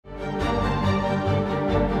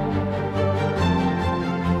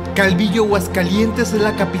Calvillo, Aguascalientes es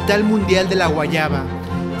la capital mundial de la guayaba,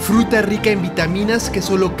 fruta rica en vitaminas que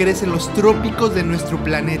solo crece en los trópicos de nuestro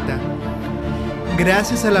planeta.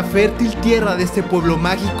 Gracias a la fértil tierra de este pueblo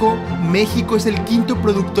mágico, México es el quinto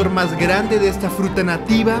productor más grande de esta fruta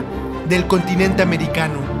nativa del continente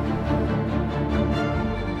americano.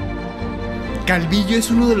 Calvillo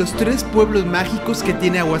es uno de los 3 pueblos mágicos que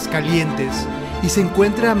tiene Aguascalientes y se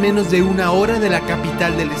encuentra a menos de 1 hora de la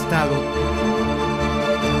capital del estado.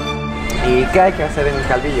 ¿Y qué hay que hacer en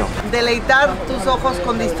Calvillo? Deleitar tus ojos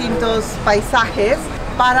con distintos paisajes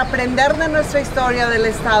para aprender de nuestra historia del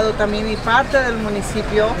estado también y parte del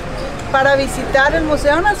municipio, para visitar el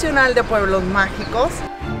Museo Nacional de Pueblos Mágicos.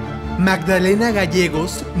 Magdalena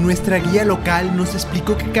Gallegos, nuestra guía local, nos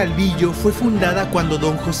explicó que Calvillo fue fundada cuando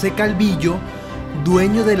don José Calvillo,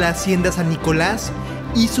 dueño de la hacienda San Nicolás,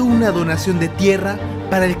 hizo una donación de tierra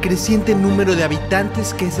para el creciente número de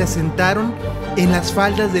habitantes que se asentaron en las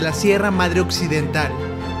faldas de la Sierra Madre Occidental.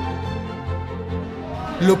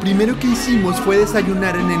 Lo primero que hicimos fue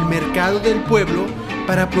desayunar en el mercado del pueblo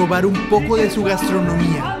para probar un poco de su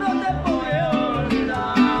gastronomía.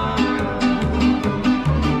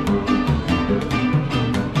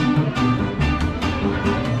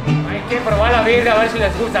 Hay que probar la birria a ver si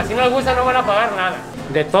les gusta. Si no les gusta no van a pagar nada.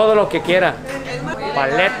 De todo lo que quiera.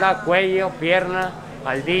 Paleta, cuello, pierna,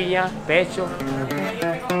 aldilla, pecho.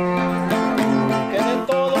 Que de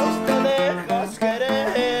todos te dejas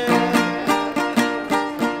querer.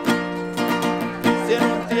 Si en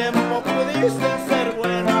un tiempo pudiste ser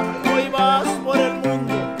buena, hoy vas por el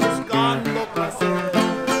mundo buscando placer.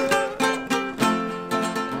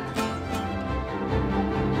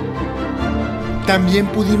 También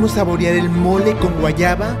pudimos saborear el mole con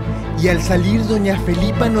guayaba y al salir doña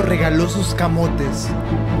Felipa nos regaló sus camotes.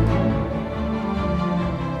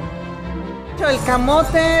 El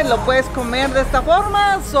camote lo puedes comer de esta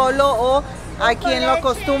forma, solo, o hay quien lo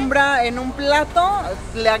acostumbra en un plato,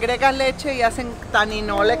 le agrega leche y hacen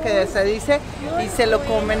taninole, que se dice, y se lo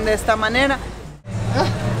comen de esta manera.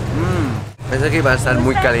 Pensé que iba a estar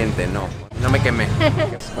muy caliente, no me quemé.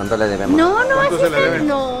 ¿Cuánto le debemos?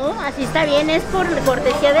 No, así está bien, es por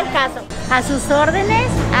cortesía del caso. A sus órdenes,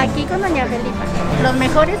 aquí con doña Felipa, los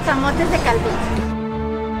mejores camotes de Calvillo.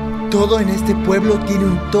 Todo en este pueblo tiene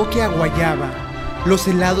un toque a guayaba. Los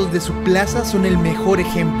helados de su plaza son el mejor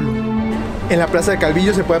ejemplo. En la plaza de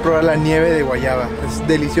Calvillo se puede probar la nieve de guayaba, es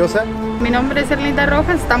deliciosa. Mi nombre es Erlinda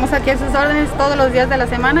Rojas, estamos aquí a sus órdenes todos los días de la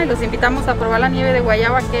semana y los invitamos a probar la nieve de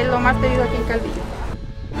guayaba, que es lo más pedido aquí en Calvillo.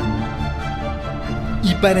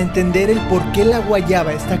 Y para entender el por qué la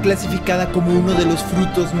guayaba está clasificada como uno de los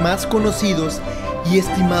frutos más conocidos y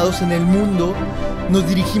estimados en el mundo, nos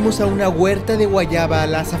dirigimos a una huerta de guayaba a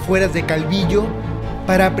las afueras de Calvillo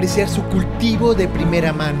para apreciar su cultivo de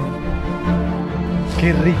primera mano.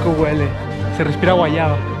 ¡Qué rico huele! Se respira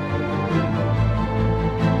guayaba.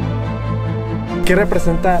 ¿Qué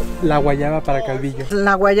representa la guayaba para Calvillo?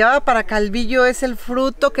 La guayaba para Calvillo es el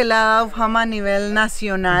fruto que le ha dado fama a nivel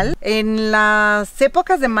nacional. En las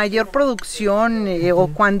épocas de mayor producción o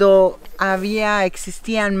cuando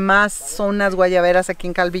existían más zonas guayaberas aquí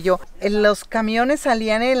en Calvillo, los camiones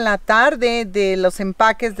salían en la tarde de los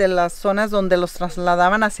empaques de las zonas donde los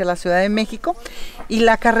trasladaban hacia la Ciudad de México y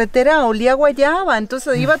la carretera olía a guayaba,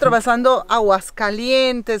 entonces iba atravesando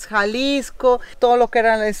Aguascalientes, Jalisco, todo lo que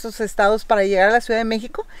eran estos estados para llegar a la Ciudad de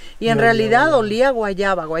México y en realidad olía a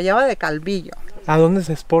guayaba de Calvillo. ¿A dónde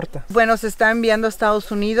se exporta? Bueno, se está enviando a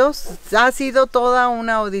Estados Unidos, ha sido toda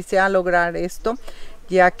una odisea lograr esto,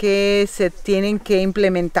 ya que se tienen que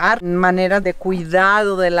implementar maneras de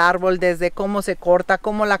cuidado del árbol, desde cómo se corta,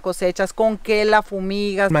 cómo la cosechas, con qué la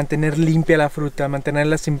fumigas. Mantener limpia la fruta,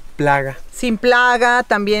 mantenerla sin plaga. Sin plaga,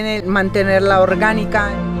 también mantenerla orgánica.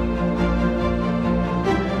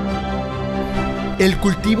 El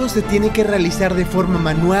cultivo se tiene que realizar de forma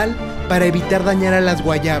manual para evitar dañar a las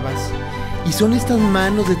guayabas. Y son estas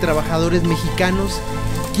manos de trabajadores mexicanos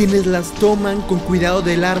quienes las toman con cuidado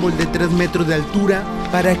del árbol de 3 metros de altura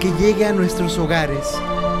para que llegue a nuestros hogares.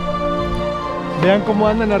 Vean cómo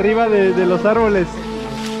andan arriba de los árboles.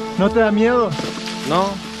 ¿No te da miedo? No,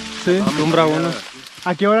 sí. Acostumbra uno.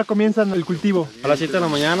 ¿A qué hora comienzan el cultivo? A las 7 de la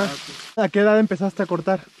mañana. ¿A qué edad empezaste a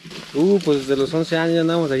cortar? Pues de los 11 años ya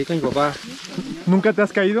andamos aquí con mi papá. ¿Nunca te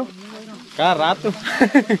has caído? Cada rato.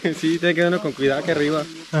 Sí, tiene que ir uno con cuidado aquí arriba.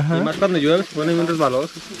 Ajá. Y más cuando llueve se ponen bien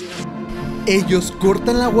resbalosos. Ellos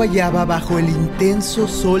cortan la guayaba bajo el intenso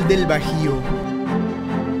sol del Bajío.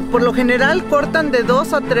 Por lo general cortan de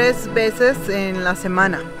 2 a 3 veces en la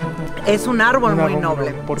semana. Es un árbol muy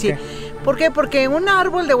noble. ¿Por qué? ¿Por qué? Porque un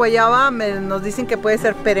árbol de guayaba nos dicen que puede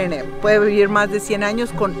ser perenne, puede vivir más de 100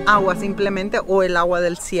 años con agua simplemente o el agua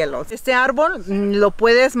del cielo. Este árbol lo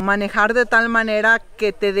puedes manejar de tal manera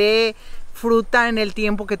que te dé fruta en el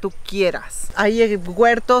tiempo que tú quieras. Hay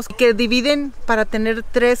huertos que dividen para tener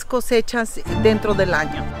 3 cosechas dentro del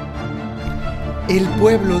año. El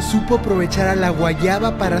pueblo supo aprovechar a la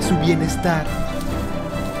guayaba para su bienestar.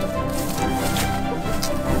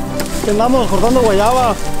 Andamos cortando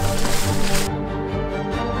guayaba.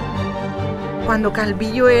 Cuando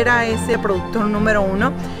Calvillo era ese productor número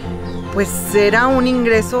 1, pues era un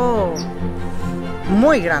ingreso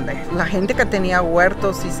muy grande. La gente que tenía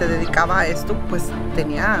huertos y se dedicaba a esto, pues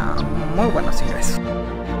tenía muy buenos ingresos.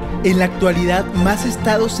 En la actualidad, más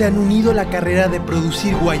estados se han unido a la carrera de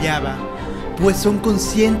producir guayaba, pues son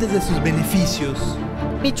conscientes de sus beneficios.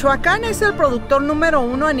 Michoacán es el productor número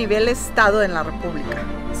 1 a nivel estado en la República.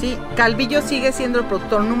 Sí, Calvillo sigue siendo el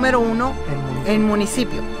productor número 1 en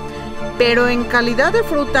municipio. Pero en calidad de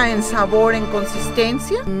fruta, en sabor, en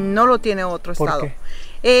consistencia, no lo tiene otro estado. ¿Por qué?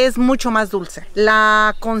 Es mucho más dulce.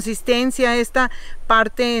 La consistencia, esta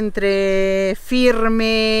parte entre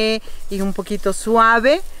firme y un poquito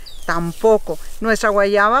suave, tampoco. Nuestra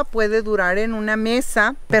guayaba puede durar en una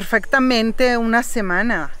mesa perfectamente una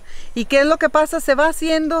semana. ¿Y qué es lo que pasa? Se va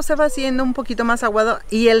haciendo un poquito más aguado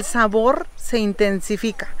y el sabor se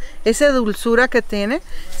intensifica. Esa dulzura que tiene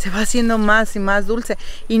se va haciendo más y más dulce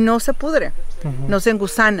y no se pudre, no se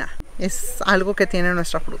engusana. Es algo que tiene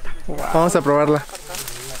nuestra fruta. Wow. Vamos a probarla.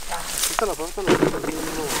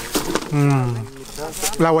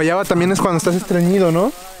 La guayaba también es cuando estás estreñido,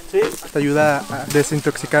 ¿no? Sí. Te ayuda a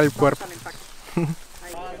desintoxicar el cuerpo.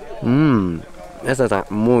 Esta está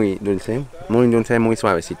muy dulce, muy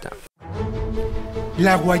suavecita.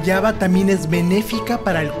 La guayaba también es benéfica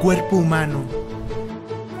para el cuerpo humano.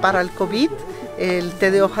 Para el COVID, el té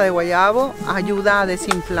de hoja de guayabo ayuda a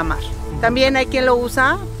desinflamar. También hay quien lo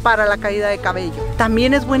usa para la caída de cabello.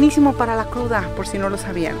 También es buenísimo para la cruda, por si no lo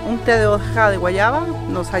sabían. Un té de hoja de guayaba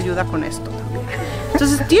nos ayuda con esto también.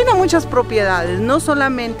 Entonces tiene muchas propiedades, no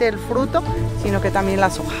solamente el fruto, sino que también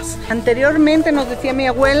las hojas. Anteriormente nos decía mi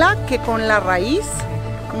abuela que con la raíz,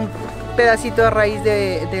 un pedacito de raíz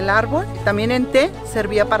del árbol, también en té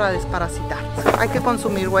servía para desparasitar. Hay que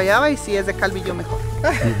consumir guayaba y si es de Calvillo mejor.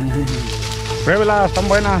 Pruébelas, están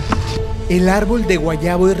buenas. El árbol de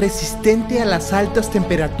guayabo es resistente a las altas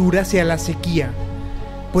temperaturas y a la sequía.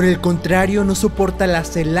 Por el contrario, no soporta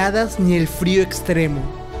las heladas ni el frío extremo.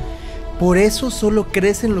 Por eso solo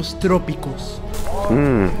crece en los trópicos.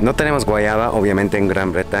 No tenemos guayaba, obviamente, en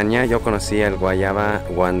Gran Bretaña. Yo conocí el guayaba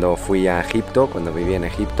cuando fui a Egipto, cuando viví en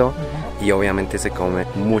Egipto. Y obviamente se come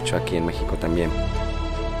mucho aquí en México también.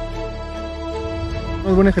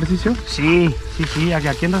 ¿Algún ejercicio? Sí,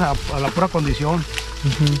 aquí andas a la pura condición.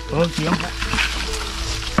 Todo el tiempo.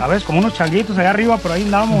 ¿Sabes? Como unos changuitos allá arriba, pero ahí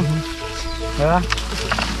andamos. ¿Verdad?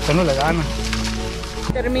 Usted no le gana.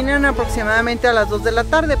 Terminan aproximadamente a las 2 de la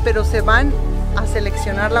tarde, pero se van a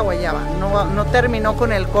seleccionar la guayaba. No terminó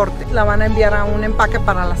con el corte. La van a enviar a un empaque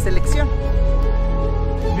para la selección.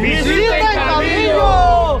 ¡Visiten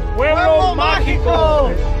Calvillo! ¡Pueblo Mágico!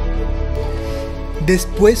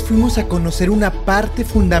 Después fuimos a conocer una parte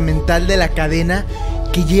fundamental de la cadena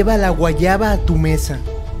que lleva la guayaba a tu mesa,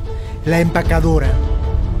 la empacadora.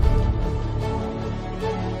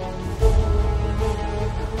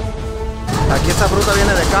 Aquí esta fruta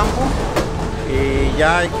viene de campo y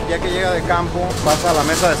ya que llega de campo pasa a la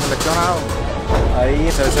mesa de seleccionado.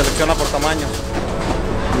 Ahí se selecciona por tamaño.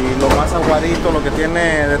 Y lo más aguadito, lo que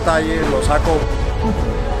tiene detalle, lo saco.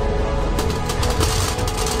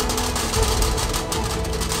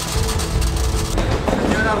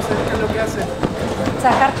 Señora, ¿usted qué es lo que hace?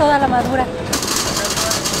 Sacar toda la madura,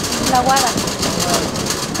 la aguada.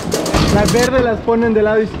 Las verdes las ponen del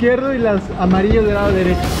lado izquierdo y las amarillas del lado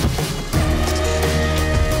derecho.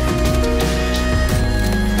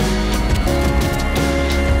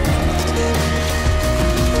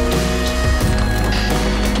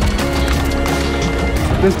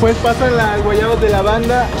 Después pasan las guayabas de la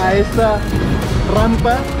banda a esta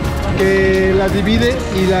rampa que las divide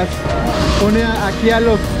y las pone aquí a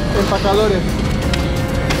los empacadores.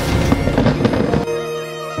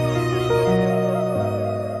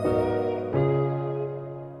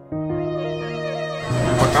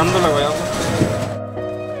 Empacando la guayaba.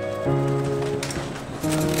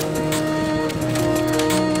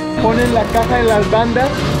 Ponen la caja de las bandas.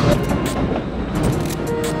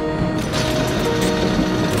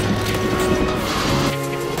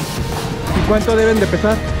 ¿Cuánto deben de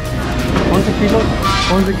pesar? 11 kilos.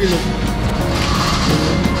 11 kilos.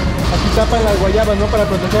 Aquí tapan las guayabas, ¿no? Para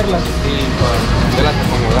protegerlas. Sí, para que las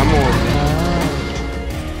acomodamos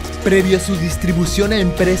Previo a su distribución a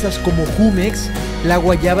empresas como Jumex, la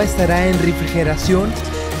guayaba estará en refrigeración,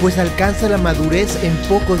 pues alcanza la madurez en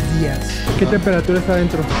pocos días. ¿Qué temperatura está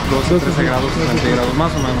adentro? 12 13 grados centígrados,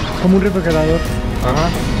 más o menos. Como un refrigerador. Ajá,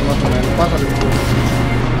 más o menos. Pásale.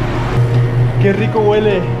 ¡Qué rico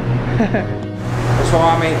huele! Eso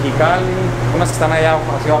va a Mexicali, unas que están allá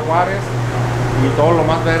hacia Juárez, y todo lo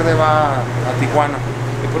más verde va a Tijuana.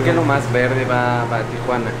 ¿Y por qué lo más verde va a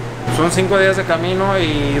Tijuana? Son 5 días de camino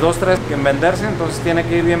y 2, 3 en venderse, entonces tiene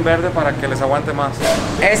que ir bien verde para que les aguante más.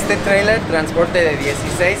 Este trailer transporte de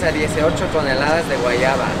 16 a 18 toneladas de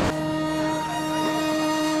guayaba.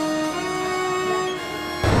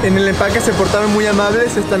 En el empaque se portaron muy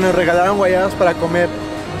amables, hasta nos regalaron guayabas para comer.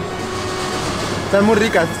 Están muy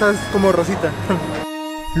ricas, esta es como rosita.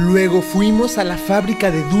 Luego fuimos a la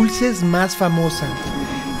fábrica de dulces más famosa.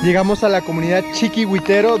 Llegamos a la comunidad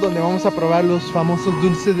Chiquihuitero, donde vamos a probar los famosos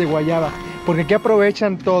dulces de guayaba, porque aquí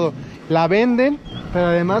aprovechan todo, la venden, pero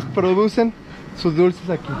además producen sus dulces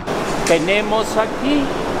aquí. Tenemos aquí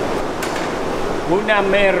una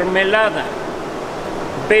mermelada.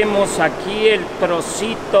 Vemos aquí el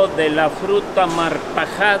trocito de la fruta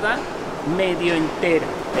martajada medio entera.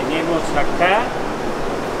 Tenemos acá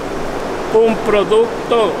un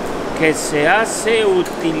producto que se hace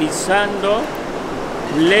utilizando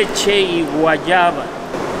leche y guayaba.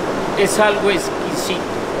 Es algo exquisito,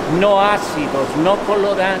 no ácidos, no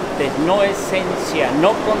colorantes, no esencia,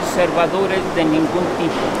 no conservadores de ningún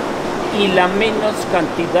tipo y la menos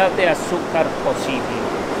cantidad de azúcar posible.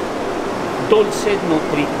 Dulces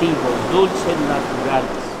nutritivos, dulces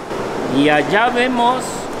naturales. Y allá vemos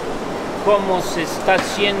cómo se está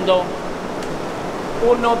haciendo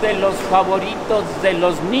uno de los favoritos de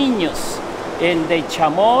los niños, el de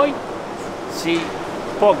chamoy, sí,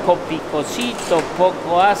 poco picosito,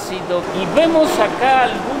 poco ácido. Y vemos acá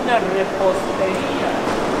alguna repostería.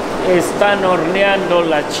 Están horneando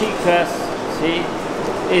las chicas, sí,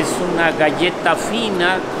 es una galleta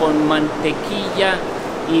fina con mantequilla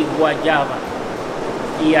y guayaba.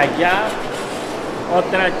 Y allá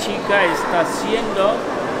otra chica está haciendo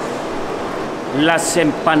las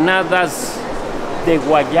empanadas de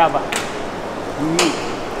guayaba.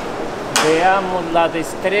 Veamos la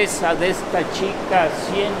destreza de esta chica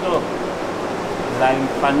haciendo la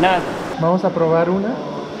empanada. Vamos a probar una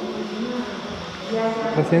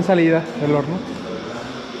recién salida del horno.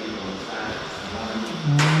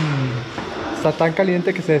 Está tan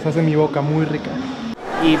caliente que se deshace en mi boca, muy rica.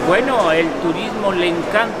 Y bueno, el turismo le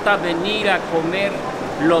encanta venir a comer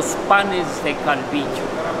los panes de Calvillo.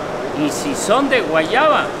 Y si son de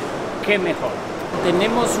guayaba, qué mejor.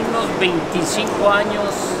 Tenemos unos 25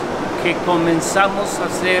 años que comenzamos a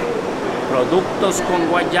hacer productos con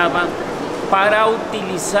guayaba para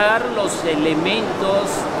utilizar los elementos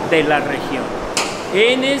de la región.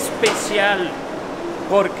 En especial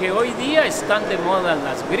porque hoy día están de moda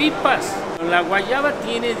las gripas. La guayaba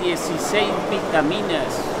tiene 16 vitaminas,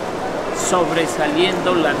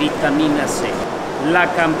 sobresaliendo la vitamina C.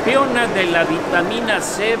 La campeona de la vitamina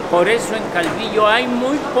C, por eso en Calvillo hay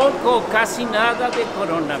muy poco, casi nada de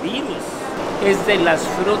coronavirus. Es de las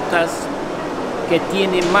frutas que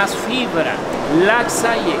tiene más fibra,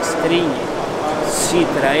 laxa y extriñe. Si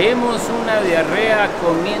traemos una diarrea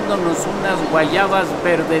comiéndonos unas guayabas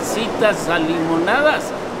verdecitas alimonadas,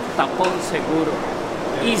 tapón seguro.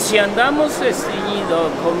 Y si andamos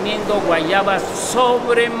estreñidos comiendo guayabas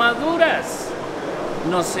sobremaduras,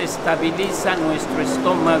 nos estabiliza nuestro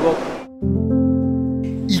estómago.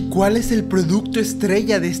 ¿Y cuál es el producto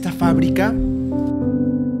estrella de esta fábrica?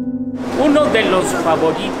 Uno de los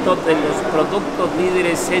favoritos de los productos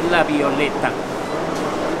líderes es la violeta.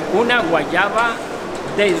 Una guayaba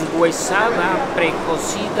deshuesada,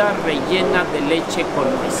 precocida, rellena de leche con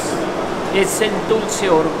nuez. Es el dulce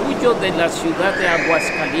orgullo de la ciudad de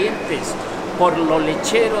Aguascalientes, por lo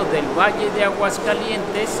lechero del Valle de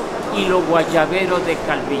Aguascalientes y lo guayabero de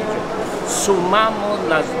Calvillo. Sumamos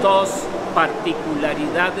las dos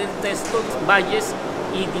particularidades de estos valles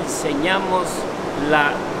y diseñamos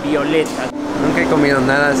la violeta. Nunca he comido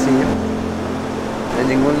nada así en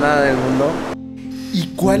ningún lado del mundo. ¿Y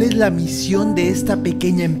cuál es la misión de esta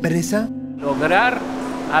pequeña empresa? Lograr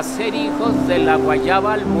hacer hijos de la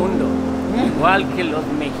guayaba al mundo, igual que los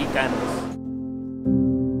mexicanos.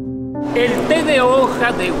 El té de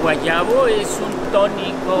hoja de guayabo es un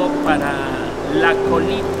tónico para la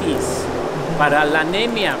colitis, para la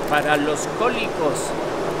anemia, para los cólicos,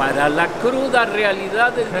 para la cruda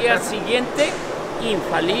realidad del día siguiente,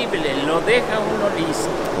 infalible, lo deja uno listo.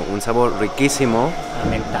 Un sabor riquísimo,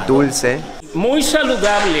 dulce. Muy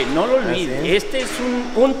saludable, no lo olvide. Este es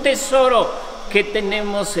un tesoro que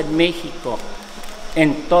tenemos en México.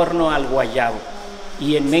 en torno al guayabo.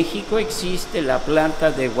 Y en México existe la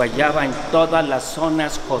planta de guayaba en todas las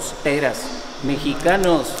zonas costeras.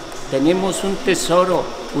 Mexicanos, tenemos un tesoro,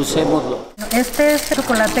 usémoslo. Este es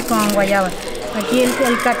chocolate con guayaba. Aquí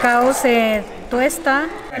el cacao se tuesta,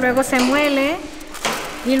 luego se muele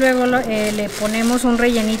y luego le ponemos un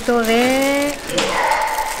rellenito de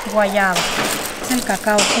guayaba. Es el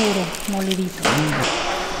cacao puro, molidito.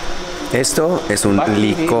 Esto es un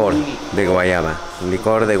licor de guayaba, un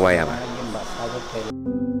licor de guayaba.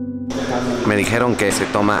 Me dijeron que se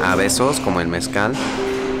toma a besos como el mezcal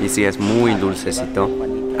y sí es muy dulcecito,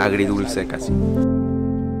 agridulce casi.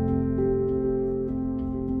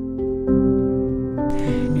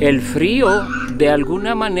 El frío de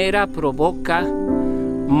alguna manera provoca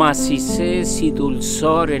macicez y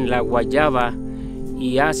dulzor en la guayaba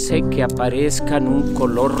y hace que aparezcan un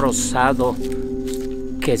color rosado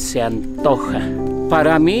que se antoja.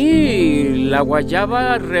 Para mí la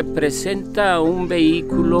guayaba representa un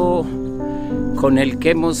vehículo con el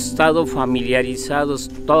que hemos estado familiarizados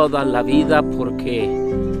toda la vida porque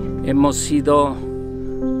hemos sido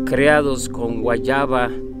creados con guayaba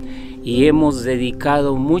y hemos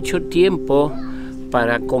dedicado mucho tiempo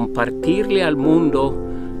para compartirle al mundo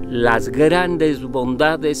las grandes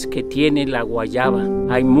bondades que tiene la guayaba.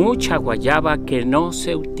 Hay mucha guayaba que no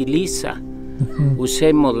se utiliza.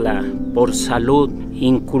 Usémosla por salud,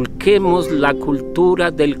 inculquemos la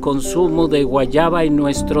cultura del consumo de guayaba en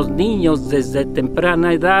nuestros niños desde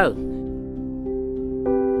temprana edad.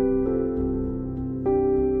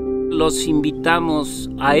 Los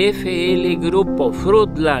invitamos a FL Grupo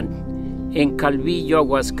Fruitland en Calvillo,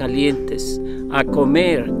 Aguascalientes, a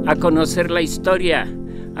comer, a conocer la historia,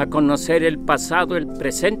 a conocer el pasado, el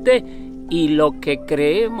presente y lo que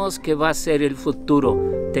creemos que va a ser el futuro.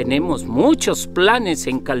 Tenemos muchos planes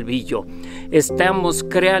en Calvillo. Estamos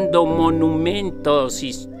creando monumentos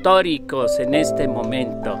históricos en este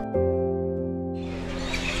momento.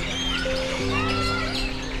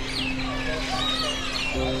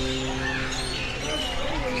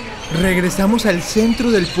 Regresamos al centro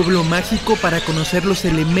del pueblo mágico para conocer los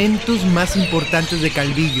elementos más importantes de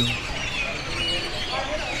Calvillo.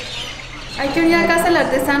 Hay que unir a casa el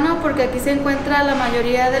artesano porque aquí se encuentra la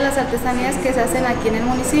mayoría de las artesanías que se hacen aquí en el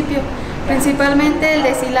municipio, principalmente el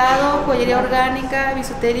deshilado, joyería orgánica,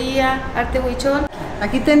 bisutería, arte huichol.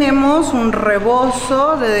 Aquí tenemos un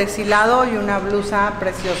rebozo de deshilado y una blusa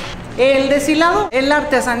preciosa. El deshilado es la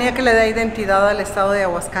artesanía que le da identidad al estado de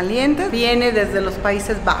Aguascalientes. Viene desde los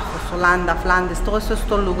Países Bajos, Holanda, Flandes, todos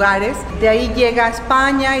estos lugares. De ahí llega a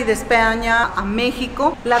España y de España a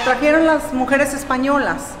México. La trajeron las mujeres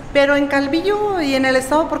españolas. Pero en Calvillo y en el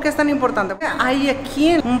estado, ¿por qué es tan importante? Hay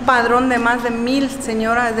aquí un padrón de más de 1000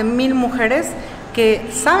 señoras, de 1000 mujeres que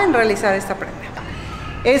saben realizar esta prenda.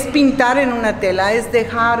 Es pintar en una tela, es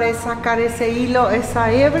sacar ese hilo,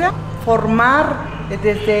 esa hebra, formar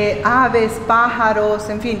desde aves, pájaros,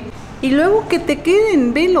 en fin. Y luego que te quede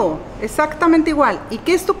en velo, exactamente igual. Y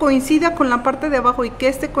que esto coincida con la parte de abajo y que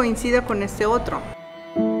este coincida con este otro.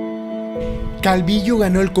 Calvillo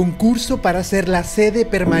ganó el concurso para ser la sede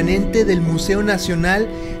permanente del Museo Nacional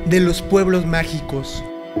de los Pueblos Mágicos.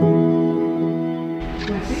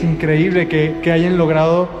 Es increíble que hayan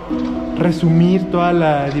logrado resumir toda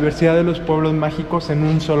la diversidad de los pueblos mágicos en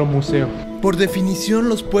un solo museo. Por definición,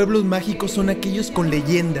 los pueblos mágicos son aquellos con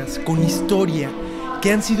leyendas, con historia,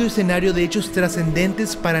 que han sido escenario de hechos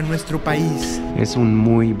trascendentes para nuestro país. Es un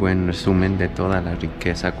muy buen resumen de toda la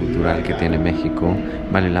riqueza cultural que tiene México.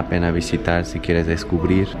 Vale la pena visitar si quieres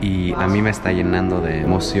descubrir. Y a mí me está llenando de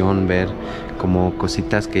emoción ver como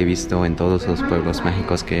cositas que he visto en todos los pueblos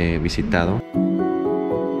mágicos que he visitado.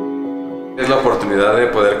 Es la oportunidad de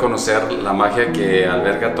poder conocer la magia que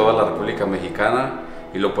alberga toda la República Mexicana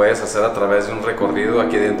y lo puedes hacer a través de un recorrido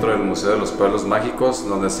aquí dentro del Museo de los Pueblos Mágicos,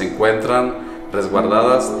 donde se encuentran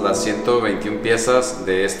resguardadas las 121 piezas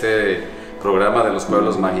de este programa de los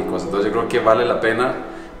pueblos mágicos. Entonces yo creo que vale la pena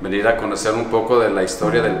venir a conocer un poco de la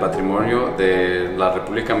historia del patrimonio de la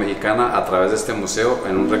República Mexicana a través de este museo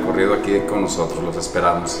en un recorrido aquí con nosotros. Los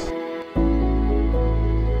esperamos.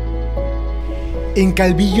 En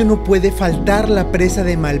Calvillo no puede faltar la presa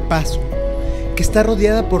de Malpaso, que está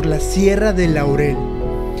rodeada por la Sierra del Laurel.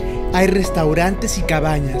 Hay restaurantes y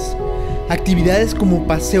cabañas, actividades como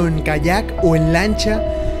paseo en kayak o en lancha,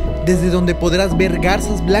 desde donde podrás ver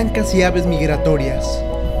garzas blancas y aves migratorias.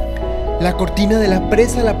 La cortina de la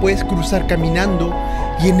presa la puedes cruzar caminando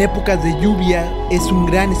y en épocas de lluvia es un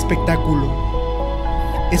gran espectáculo.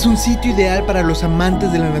 Es un sitio ideal para los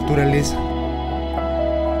amantes de la naturaleza.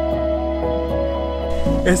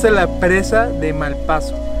 Esta es la presa de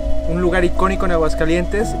Malpaso. un lugar icónico en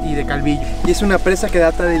Aguascalientes y de Calvillo. Y es una presa que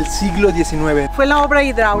data del siglo XIX. Fue la obra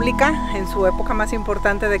hidráulica en su época más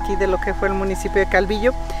importante de aquí, de lo que fue el municipio de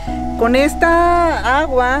Calvillo. Con esta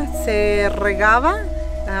agua se regaba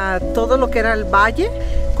todo lo que era el valle.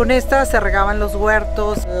 Con esta se regaban los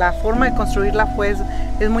huertos. La forma de construirla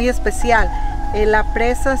es muy especial. La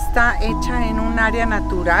presa está hecha en un área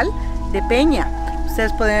natural de peña.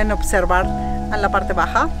 Ustedes pueden observar a la parte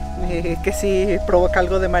baja, que sí provoca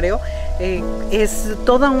algo de mareo. Es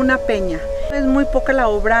toda una peña. Es muy poca la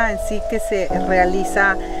obra en sí que se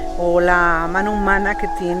realiza, o la mano humana que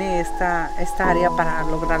tiene esta área para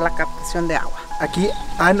lograr la captación de agua. Aquí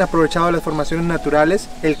han aprovechado las formaciones naturales,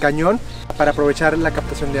 el cañón, para aprovechar la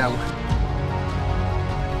captación de agua.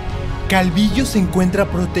 Calvillo se encuentra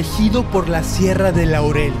protegido por la Sierra del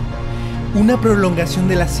Laurel, una prolongación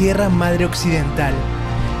de la Sierra Madre Occidental,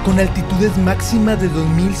 con altitudes máximas de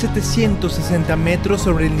 2.760 metros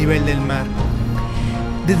sobre el nivel del mar,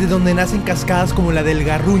 desde donde nacen cascadas como la del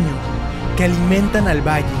Garruño, que alimentan al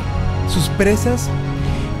valle, sus presas,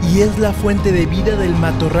 y es la fuente de vida del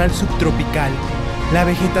matorral subtropical, la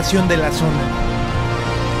vegetación de la zona.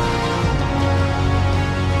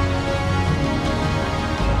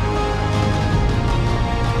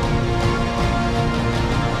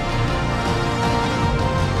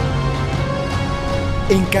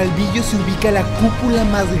 En Calvillo se ubica la cúpula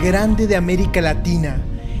más grande de América Latina,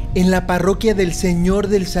 en la parroquia del Señor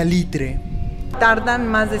del Salitre. Tardan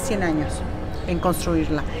más de 100 años en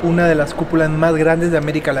construirla. Una de las cúpulas más grandes de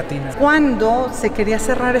América Latina. Cuando se quería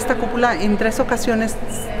cerrar esta cúpula, en 3 ocasiones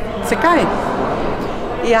se cae.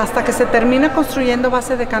 Y hasta que se termina construyendo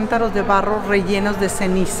base de cántaros de barro rellenos de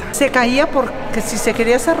ceniza. Se caía porque si se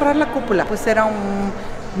quería cerrar la cúpula, pues era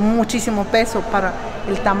muchísimo peso para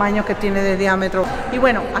el tamaño que tiene de diámetro. Y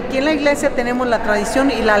bueno, aquí en la iglesia tenemos la tradición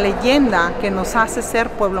y la leyenda que nos hace ser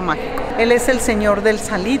Pueblo Mágico. Él es el Señor del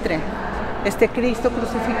Salitre, este Cristo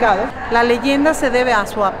crucificado. La leyenda se debe a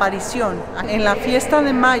su aparición en la fiesta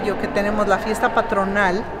de mayo, que tenemos la fiesta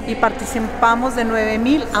patronal, y participamos de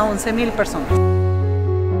 9,000 a 11,000 personas.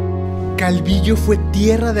 Calvillo fue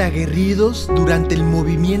tierra de aguerridos durante el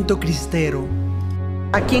movimiento cristero.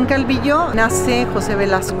 Aquí en Calvillo nace José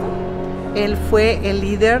Velasco. Él fue el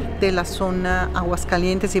líder de la zona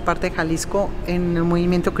Aguascalientes y parte de Jalisco en el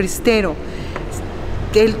movimiento cristero.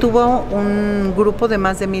 Él tuvo un grupo de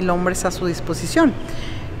más de 1,000 hombres a su disposición.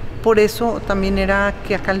 Por eso también era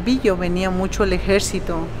que a Calvillo venía mucho el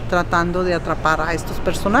ejército tratando de atrapar a estos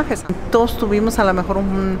personajes. Todos tuvimos a lo mejor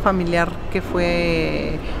un familiar que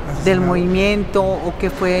fue del movimiento o que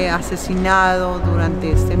fue asesinado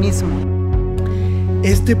durante este mismo.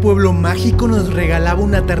 Este pueblo mágico nos regalaba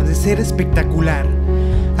un atardecer espectacular.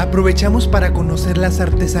 Aprovechamos para conocer las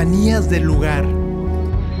artesanías del lugar.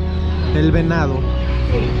 El venado.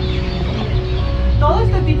 Todo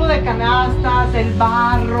este tipo de canastas, el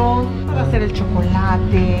barro, para hacer el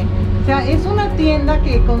chocolate. O sea, es una tienda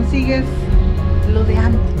que consigues lo de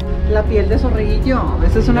antes. La piel de zorrillo,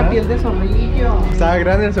 esa es una piel de zorrillo. Estaba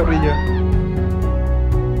grande el zorrillo.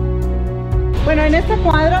 Bueno, en esta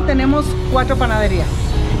cuadra tenemos 4 panaderías.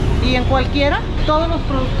 Y en cualquiera, todos los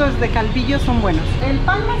productos de Calvillo son buenos. El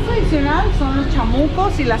pan más tradicional son los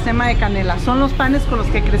chamucos y la sema de canela. Son los panes con los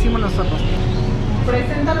que crecimos nosotros.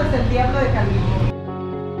 Preséntales el diablo de Calvillo.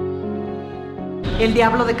 El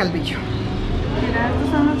diablo de Calvillo. Mira,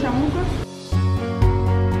 estos son los chamucos.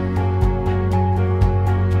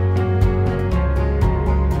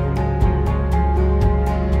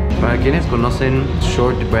 Para quienes conocen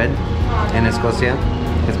shortbread en Escocia,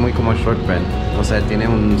 es muy como shortbread, o sea, tiene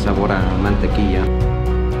un sabor a mantequilla.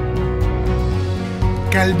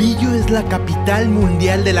 Calvillo es la capital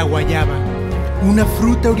mundial de la guayaba, una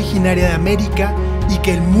fruta originaria de América y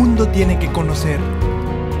que el mundo tiene que conocer.